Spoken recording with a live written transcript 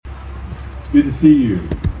good to see you,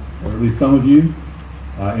 or at least some of you.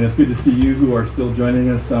 And it's good to see you who are still joining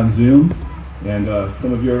us on Zoom. And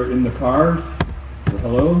some of you are in the cars. So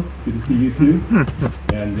hello, good to see you too.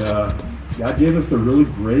 And God gave us a really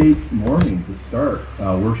great morning to start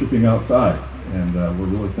worshiping outside. And we're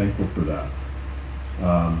really thankful for that.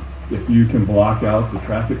 If you can block out the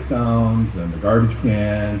traffic sounds and the garbage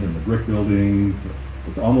cans and the brick buildings,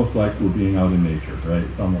 it's almost like we're being out in nature, right?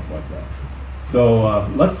 It's almost like that. So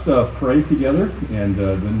let's pray together, and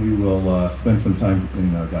then we will spend some time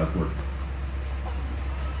in God's Word.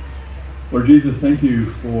 Lord Jesus, thank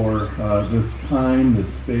you for this time, this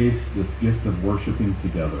space, this gift of worshiping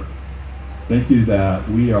together. Thank you that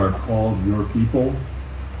we are called your people.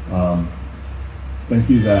 Thank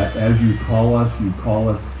you that as you call us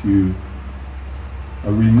to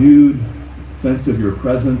a renewed sense of your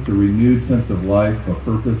presence, a renewed sense of life, a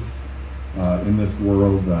purpose in this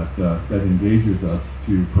world that engages us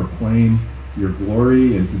to proclaim your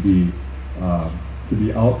glory and to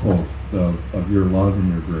be outposts of your love and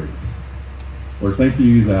your grace. Lord, thank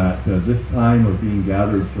you that this time of being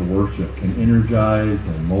gathered to worship can energize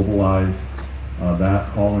and mobilize that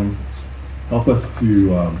calling. Help us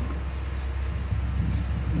to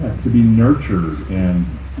be nurtured and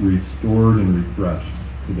restored and refreshed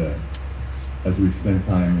today as we spend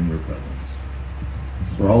time in your presence.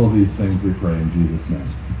 For all of these things we pray in Jesus' name.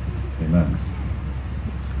 Amen.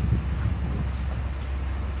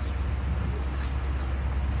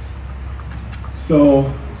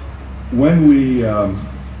 So when we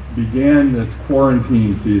began this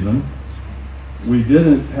quarantine season, we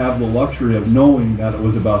didn't have the luxury of knowing that it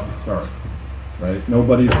was about to start. Right?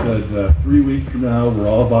 Nobody said 3 weeks from now we're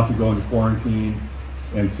all about to go into quarantine,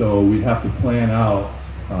 and so we have to plan out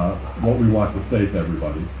what we want to say to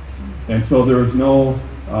everybody. And so there was no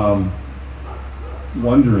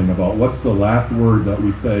wondering about what's the last word that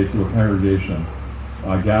we say to a congregation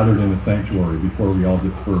gathered in a sanctuary before we all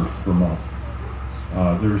disperse for months.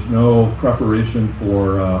 There's no preparation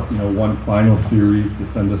for one final series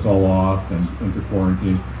to send us all off and into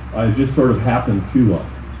quarantine. It just sort of happened to us.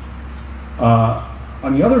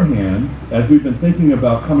 On the other hand, as we've been thinking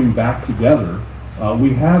about coming back together,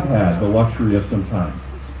 we have had the luxury of some time.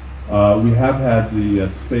 We have had the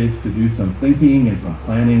space to do some thinking and some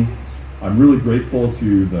planning. I'm really grateful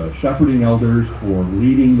to the shepherding elders for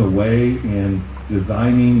leading the way in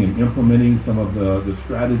designing and implementing some of the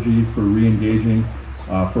strategies for re-engaging,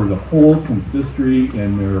 for the whole consistory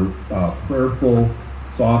in their prayerful,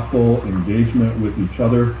 thoughtful engagement with each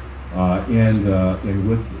other and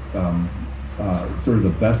with sort of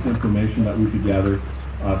the best information that we could gather.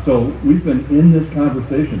 So we've been in this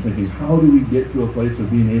conversation thinking, how do we get to a place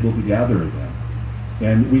of being able to gather again?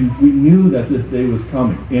 And we knew that this day was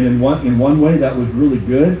coming. And in one way, that was really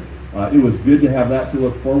good. It was good to have that to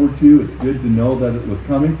look forward to. It's good to know that it was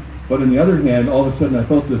coming. But on the other hand, all of a sudden I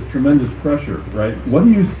felt this tremendous pressure, right? What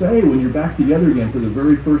do you say when you're back together again for the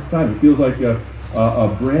very first time? It feels like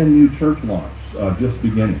a brand new church launch just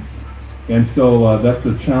beginning. And so that's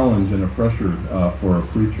a challenge and a pressure for a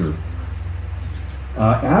preacher.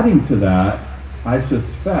 Adding to that, I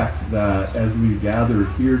suspect that as we gather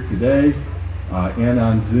here today and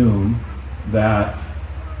on Zoom, that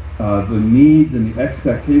the needs and the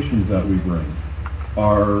expectations that we bring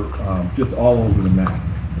are just all over the map.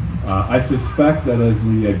 I suspect that as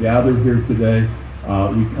we gather here today,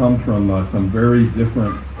 we come from some very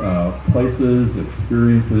different places,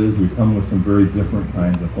 experiences. We come with some very different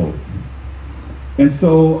kinds of hopes. And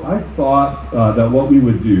so I thought that what we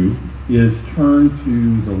would do is turn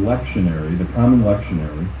to the lectionary, the common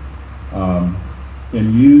lectionary,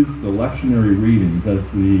 and use the lectionary readings as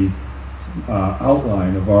the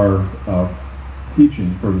outline of our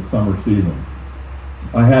teaching for the summer season.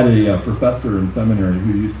 I had a professor in seminary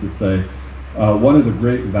who used to say one of the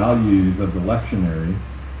great values of the lectionary,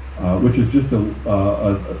 which is just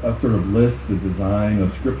a sort of list, a design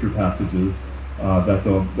of scripture passages that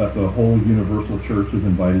the whole universal church is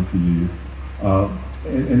invited to use.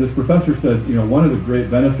 And this professor said, one of the great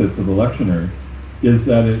benefits of the lectionary is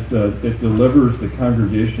that it delivers the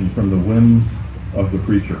congregation from the whims of the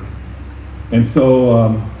preacher. And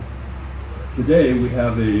so today we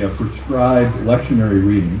have a prescribed lectionary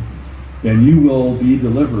reading, and you will be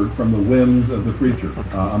delivered from the whims of the preacher.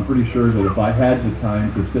 I'm pretty sure that if I had the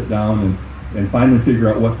time to sit down and finally figure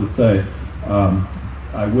out what to say,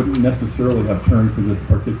 I wouldn't necessarily have turned to this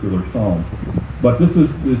particular psalm. But this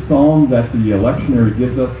is the psalm that the lectionary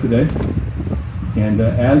gives us today. And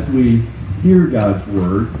as we hear God's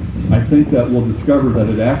Word, I think that we'll discover that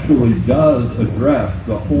it actually does address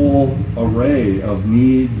the whole array of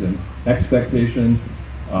needs and expectations,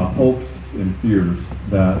 hopes and fears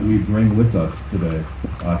that we bring with us today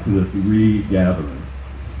to this regathering.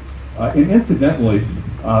 And incidentally,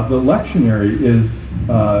 the lectionary is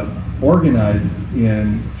organized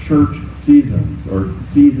in church seasons, or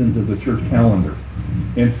seasons of the church calendar.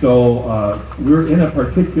 And so we're in a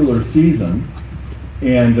particular season,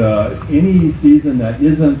 and any season that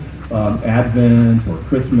isn't Advent or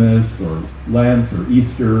Christmas or Lent or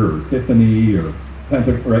Easter or Epiphany or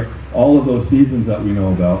Pentecost, right? All of those seasons that we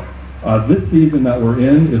know about. This season that we're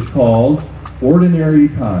in is called Ordinary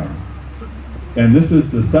Time. And this is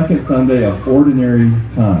the second Sunday of Ordinary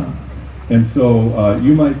Time. And so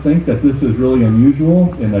you might think that this is really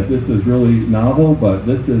unusual and that this is really novel, but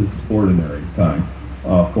this is ordinary time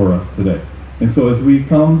for us today. And so as we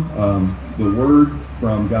come, the word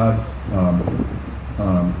from God's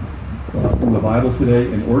from the Bible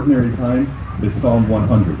today in ordinary time is Psalm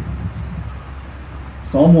 100.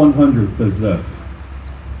 Psalm 100 says this: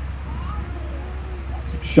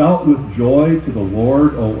 "Shout with joy to the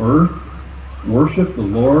Lord, O earth. Worship the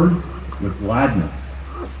Lord with gladness.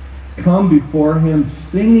 Come before him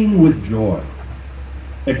singing with joy.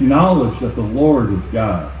 Acknowledge that the Lord is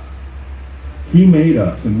God. He made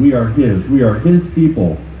us, and we are his. We are his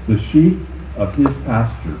people, the sheep of his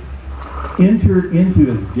pasture. Enter into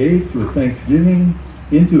his gates with thanksgiving,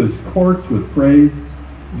 into his courts with praise.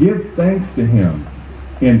 Give thanks to him,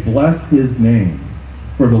 and bless his name.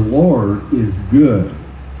 For the Lord is good.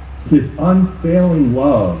 His unfailing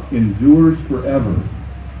love endures forever,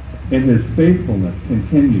 and his faithfulness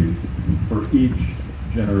continues for each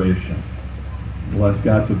generation." We'll ask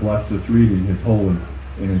God to bless us reading his holy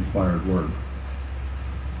and inspired word.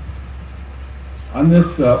 On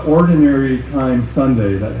this ordinary time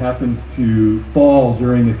Sunday that happens to fall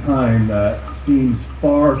during a time that seems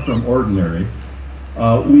far from ordinary,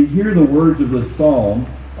 we hear the words of this psalm,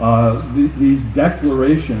 these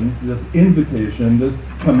declarations, this invitation, this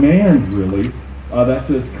command really, that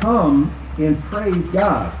says, come and praise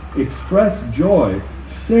God, express joy,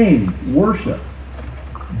 sing, worship,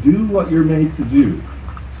 do what you're made to do.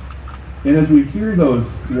 And as we hear those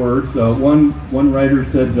words, one writer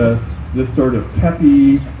said this sort of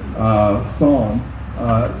peppy psalm,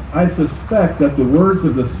 I suspect that the words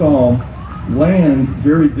of the psalm land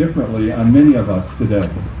very differently on many of us today.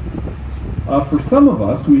 For some of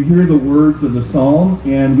us, we hear the words of the psalm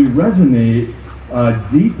and we resonate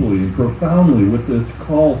deeply and profoundly with this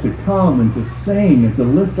call to come and to sing and to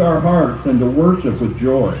lift our hearts and to worship with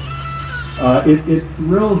joy. It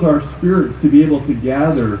thrills our spirits to be able to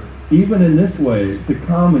gather, even in this way, to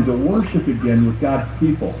come and to worship again with God's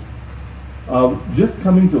people. Just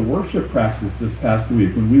coming to worship practice this past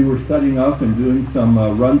week, when we were setting up and doing some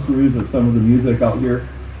run-throughs of some of the music out here,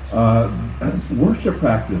 worship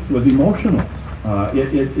practice was emotional.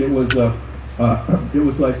 It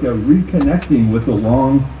was like reconnecting with a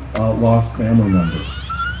long lost family member.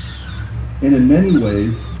 And in many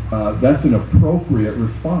ways, that's an appropriate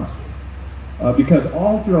response. Because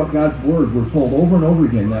all throughout God's Word, we're told over and over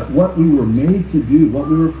again that what we were made to do, what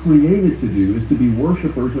we were created to do, is to be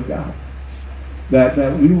worshipers of God. That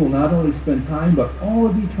we will not only spend time, but all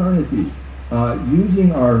of eternity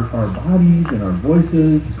using our bodies and our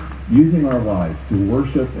voices, using our lives to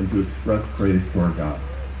worship and to express praise to our God.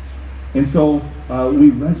 And so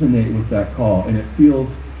we resonate with that call, and it feels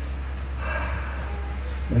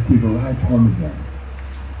like we've arrived home again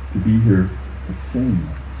to be here to sing.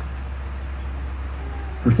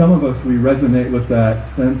 For some of us, we resonate with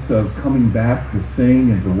that sense of coming back to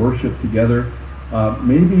sing and to worship together,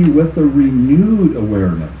 maybe with a renewed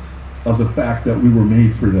awareness of the fact that we were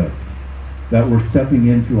made for this, that we're stepping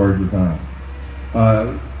into our design.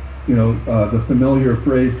 The familiar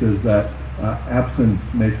phrase is that absence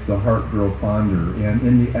makes the heart grow fonder, and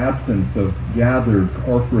in the absence of gathered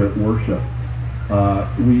corporate worship,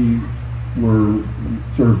 we were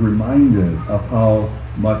sort of reminded of how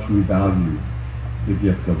much we value the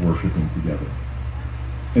gift of worshiping together.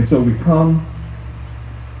 And so we come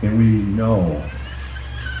and we know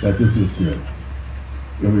that this is good,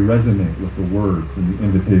 and we resonate with the words and the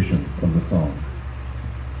invitation of the psalm.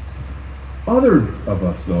 Others of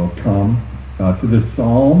us, though, come to this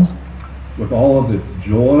psalm with all of its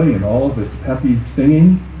joy and all of its peppy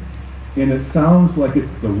singing, and it sounds like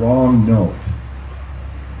it's the wrong note.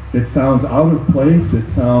 It sounds out of place. It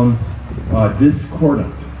sounds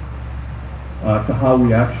discordant to how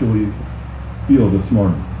we actually feel this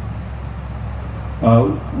morning.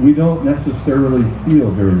 We don't necessarily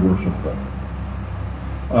feel very worshipful.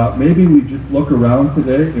 Maybe we just look around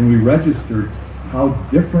today and we register how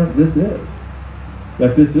different this is.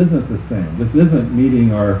 That this isn't the same. This isn't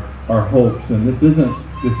meeting our hopes, and this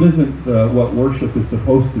isn't what worship is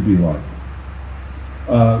supposed to be like.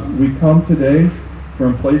 We come today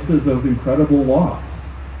from places of incredible loss.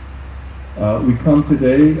 We come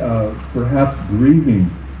today perhaps grieving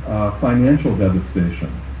financial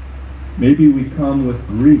devastation. Maybe we come with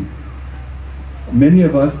grief. Many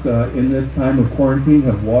of us in this time of quarantine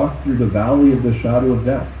have walked through the valley of the shadow of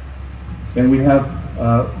death. And we have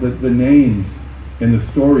the names and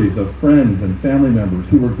the stories of friends and family members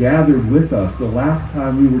who were gathered with us the last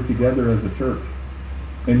time we were together as a church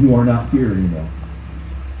and who are not here anymore.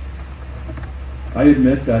 I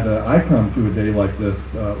admit that I come to a day like this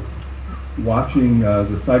watching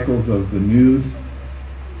the cycles of the news,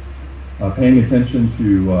 paying attention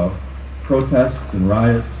to protests and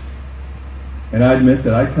riots, and I admit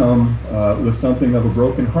that I come with something of a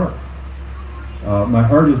broken heart. My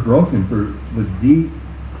heart is broken for the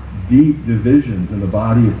deep divisions in the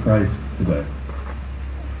body of Christ today.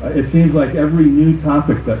 It seems like every new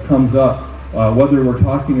topic that comes up, whether we're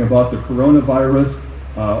talking about the coronavirus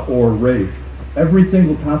or race, every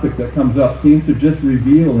single topic that comes up seems to just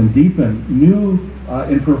reveal and deepen new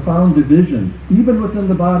and profound divisions, even within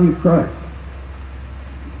the body of Christ.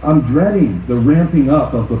 I'm dreading the ramping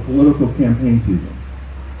up of the political campaign season.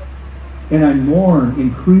 And I mourn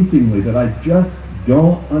increasingly that I just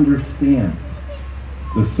don't understand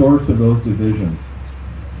the source of those divisions.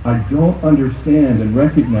 I don't understand and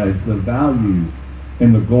recognize the values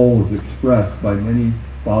and the goals expressed by many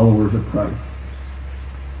followers of Christ.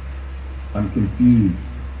 I'm confused.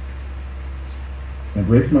 It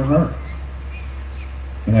breaks my heart.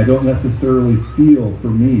 And I don't necessarily feel, for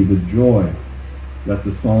me, the joy that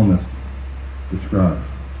the psalmist describes.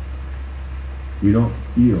 We don't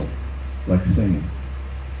feel like singing.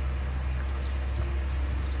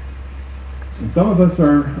 And some of us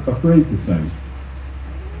are afraid to sing.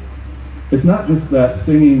 It's not just that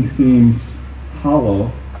singing seems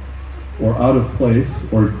hollow or out of place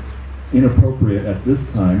or inappropriate at this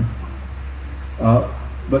time,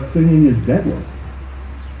 but singing is deadly.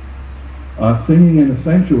 Singing in a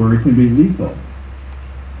sanctuary can be lethal.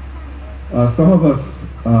 Some of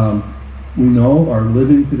us, we know, are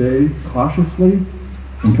living today cautiously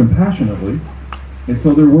and compassionately, and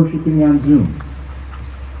so they're worshiping on Zoom.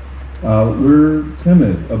 We're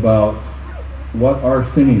timid about what our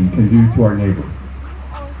singing can do to our neighbor.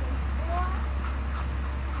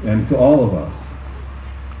 And to all of us,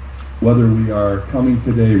 whether we are coming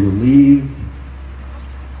today relieved,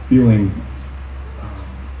 feeling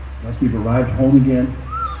like we've arrived home again,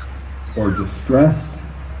 or distressed,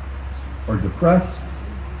 or depressed,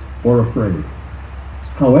 or afraid.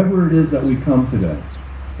 However it is that we come today,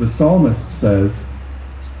 the psalmist says,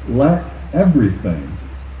 let everything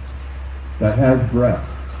that has breath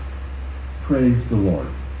praise the Lord.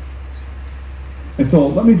 And so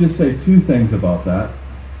let me just say two things about that.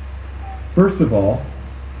 First of all,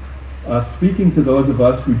 speaking to those of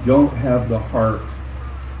us who don't have the heart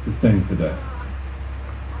to sing today.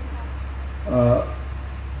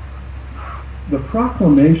 The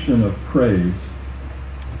proclamation of praise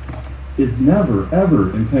is never,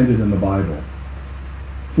 ever intended in the Bible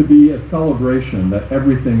to be a celebration that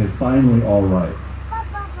everything is finally all right.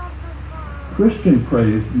 Christian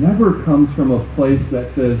praise never comes from a place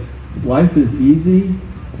that says life is easy,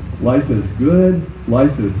 life is good,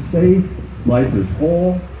 life is safe, life is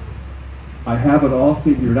whole, I have it all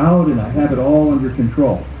figured out and I have it all under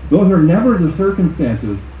control. Those are never the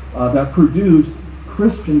circumstances that produce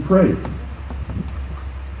Christian praise.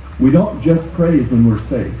 We don't just praise when we're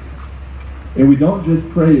safe. And we don't just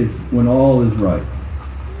praise when all is right.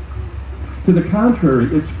 To the contrary,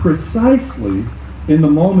 it's precisely in the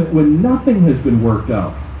moment when nothing has been worked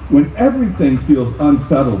out, when everything feels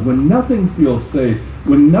unsettled, when nothing feels safe,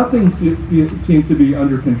 when nothing seems to be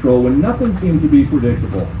under control, when nothing seems to be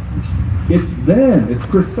predictable. It's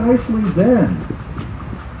precisely then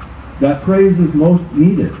that praise is most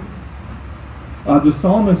needed. The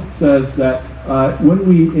psalmist says that when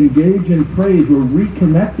we engage in praise, we're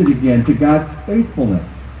reconnected again to God's faithfulness,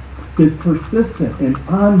 His persistent and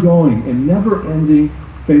ongoing and never-ending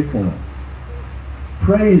faithfulness.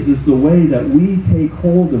 Praise is the way that we take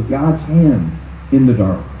hold of God's hand in the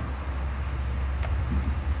dark.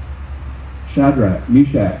 Shadrach,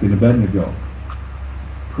 Meshach, and Abednego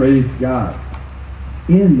praised God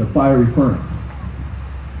in the fiery furnace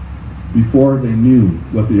before they knew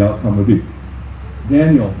what the outcome would be.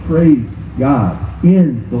 Daniel praised God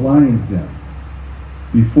in the lion's den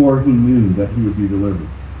before he knew that he would be delivered.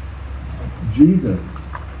 Jesus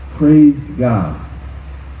praised God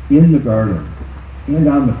in the garden and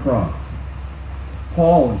on the cross.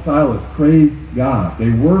 Paul and Silas praised God.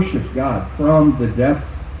 They worshiped God from the depths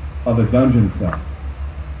of a dungeon cell.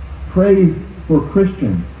 Praise for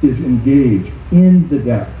Christians is engage in the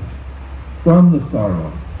depths, from the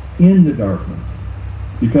sorrow, in the darkness,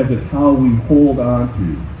 because it's how we hold on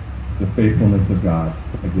to the faithfulness of God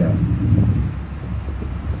again.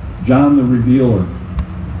 John the Revealer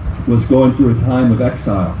was going through a time of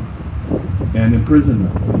exile and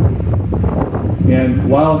imprisonment. And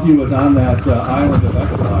while he was on that island of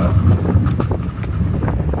exile,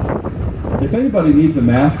 if anybody needs a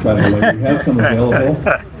mask, by the way, we have some available.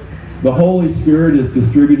 The Holy Spirit is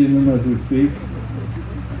distributing them as we speak.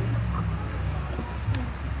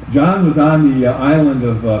 John was on the island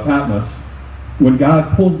of Patmos when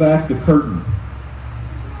God pulled back the curtain.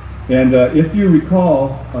 And if you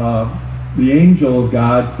recall, the angel of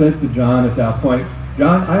God said to John at that point,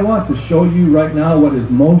 John, I want to show you right now what is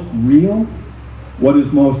most real, what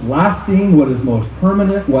is most lasting, what is most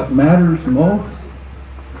permanent, what matters most.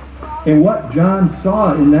 And what John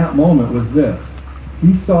saw in that moment was this.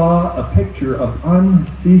 He saw a picture of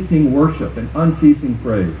unceasing worship and unceasing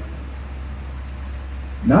praise.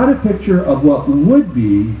 Not a picture of what would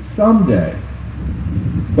be someday,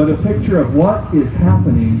 but a picture of what is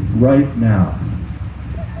happening right now.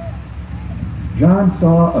 John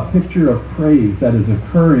saw a picture of praise that is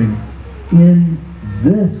occurring in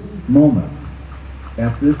this moment,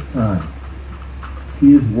 at this time.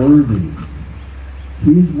 He is worthy.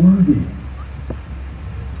 He is worthy.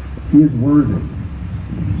 He is worthy.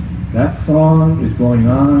 That song is going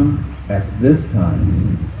on at this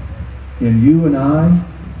time. And you and I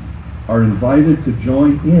are invited to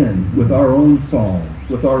join in with our own songs,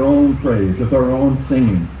 with our own praise, with our own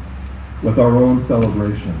singing, with our own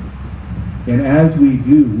celebration. And as we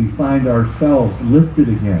do, we find ourselves lifted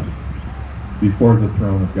again before the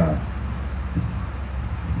throne of God.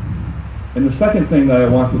 And the second thing that I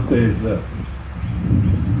want to say is this.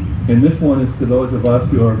 And this one is to those of us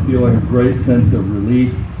who are feeling a great sense of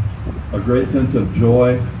relief, a great sense of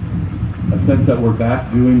joy, a sense that we're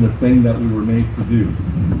back doing the thing that we were made to do,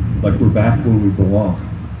 like we're back where we belong.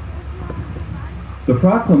 The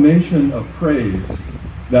proclamation of praise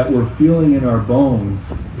that we're feeling in our bones,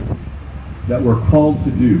 that we're called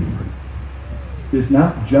to do, is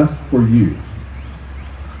not just for you.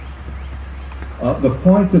 The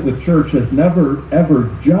point of the church has never,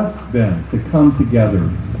 ever just been to come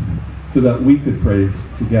together so that we could praise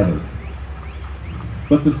together.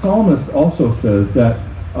 But the psalmist also says that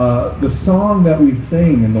the song that we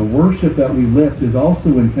sing and the worship that we lift is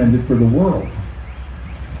also intended for the world.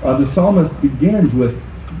 The psalmist begins with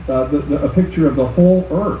a picture of the whole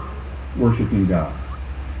earth worshiping God.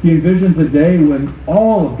 He envisions a day when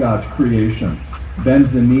all of God's creation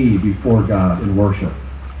bends the knee before God in worship.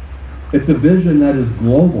 It's a vision that is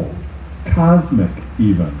global, cosmic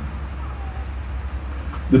even.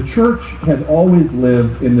 The church has always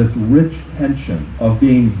lived in this rich tension of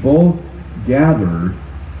being both gathered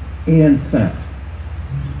and sent.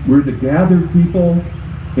 We're the gathered people,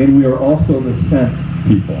 and we are also the sent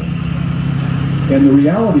people. And the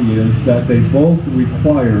reality is that they both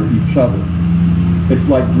require each other. It's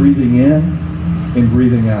like breathing in and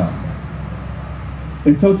breathing out.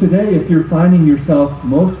 And so today, if you're finding yourself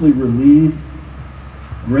mostly relieved,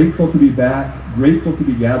 grateful to be back, grateful to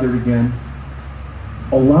be gathered again,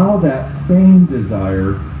 allow that same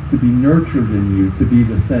desire to be nurtured in you to be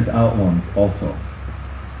the sent out ones also.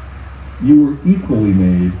 You were equally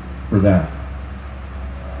made for that.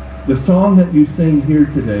 The song that you sing here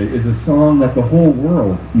today is a song that the whole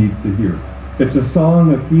world needs to hear. It's a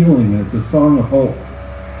song of healing, and it's a song of hope.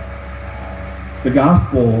 The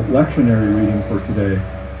gospel lectionary reading for today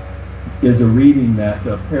is a reading that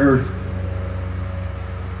pairs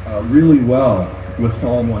really well with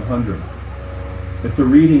Psalm 100. It's a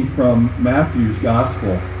reading from Matthew's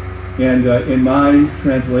gospel. And in my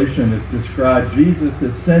translation, it's described, Jesus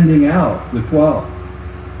is sending out the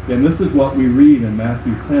 12. And this is what we read in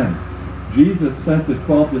Matthew 10. Jesus sent the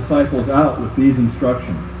 12 disciples out with these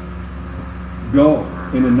instructions. Go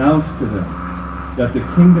and announce to them that the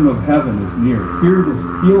kingdom of heaven is near.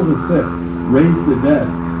 Heal the sick, raise the dead,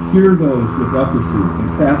 cure those with leprosy, and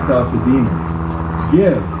cast out the demons.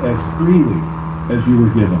 Give as freely as you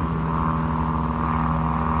were given.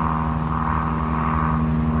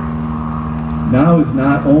 Now is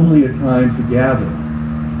not only a time to gather,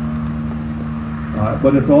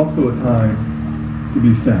 but it's also a time to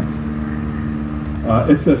be sent.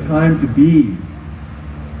 It's a time to be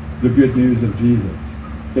the good news of Jesus.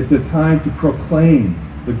 It's a time to proclaim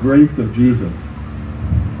the grace of Jesus,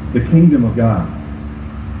 the kingdom of God,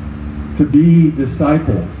 to be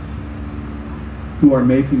disciples who are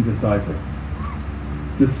making disciples,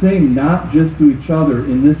 to sing not just to each other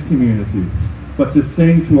in this community, but to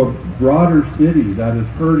sing to a broader city that is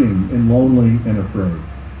hurting and lonely and afraid.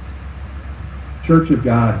 Church of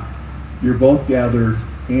God, you're both gathered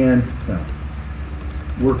and sent.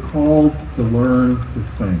 We're called to learn to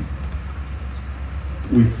sing.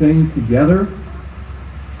 We sing together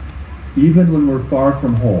even when we're far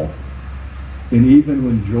from whole and even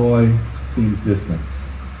when joy seems distant.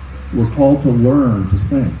 We're called to learn to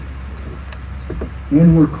sing.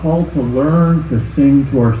 And we're called to learn to sing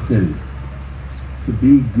to our city, to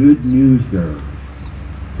be good news bearers,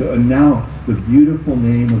 to announce the beautiful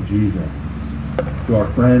name of Jesus to our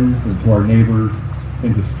friends and to our neighbors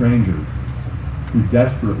and to strangers who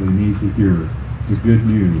desperately need to hear the good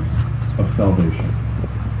news of salvation.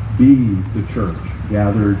 Be the church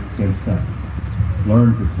gathered and sent.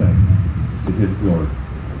 Learn to sing to his glory.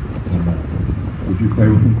 Amen. Would you pray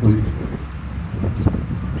with me, please?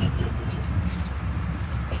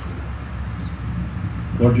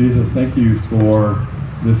 Lord Jesus, thank you for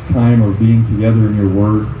this time of being together in your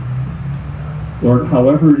word. Lord,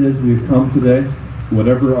 however it is we've come today,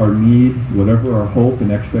 whatever our need, whatever our hope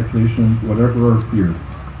and expectations, whatever our fear,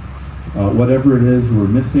 whatever it is we're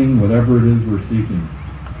missing, whatever it is we're seeking,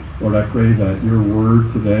 Lord, I pray that your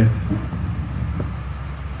word today,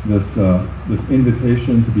 this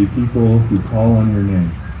invitation to be people who call on your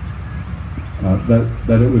name,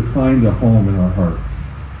 that it would find a home in our hearts,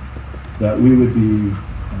 that we would be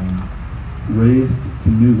raised to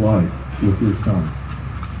new life with your Son,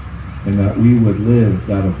 and that we would live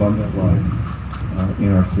that abundant life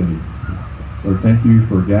in our city. Lord, thank you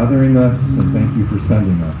for gathering us, and thank you for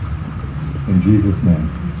sending us. In Jesus' name,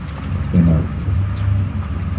 amen.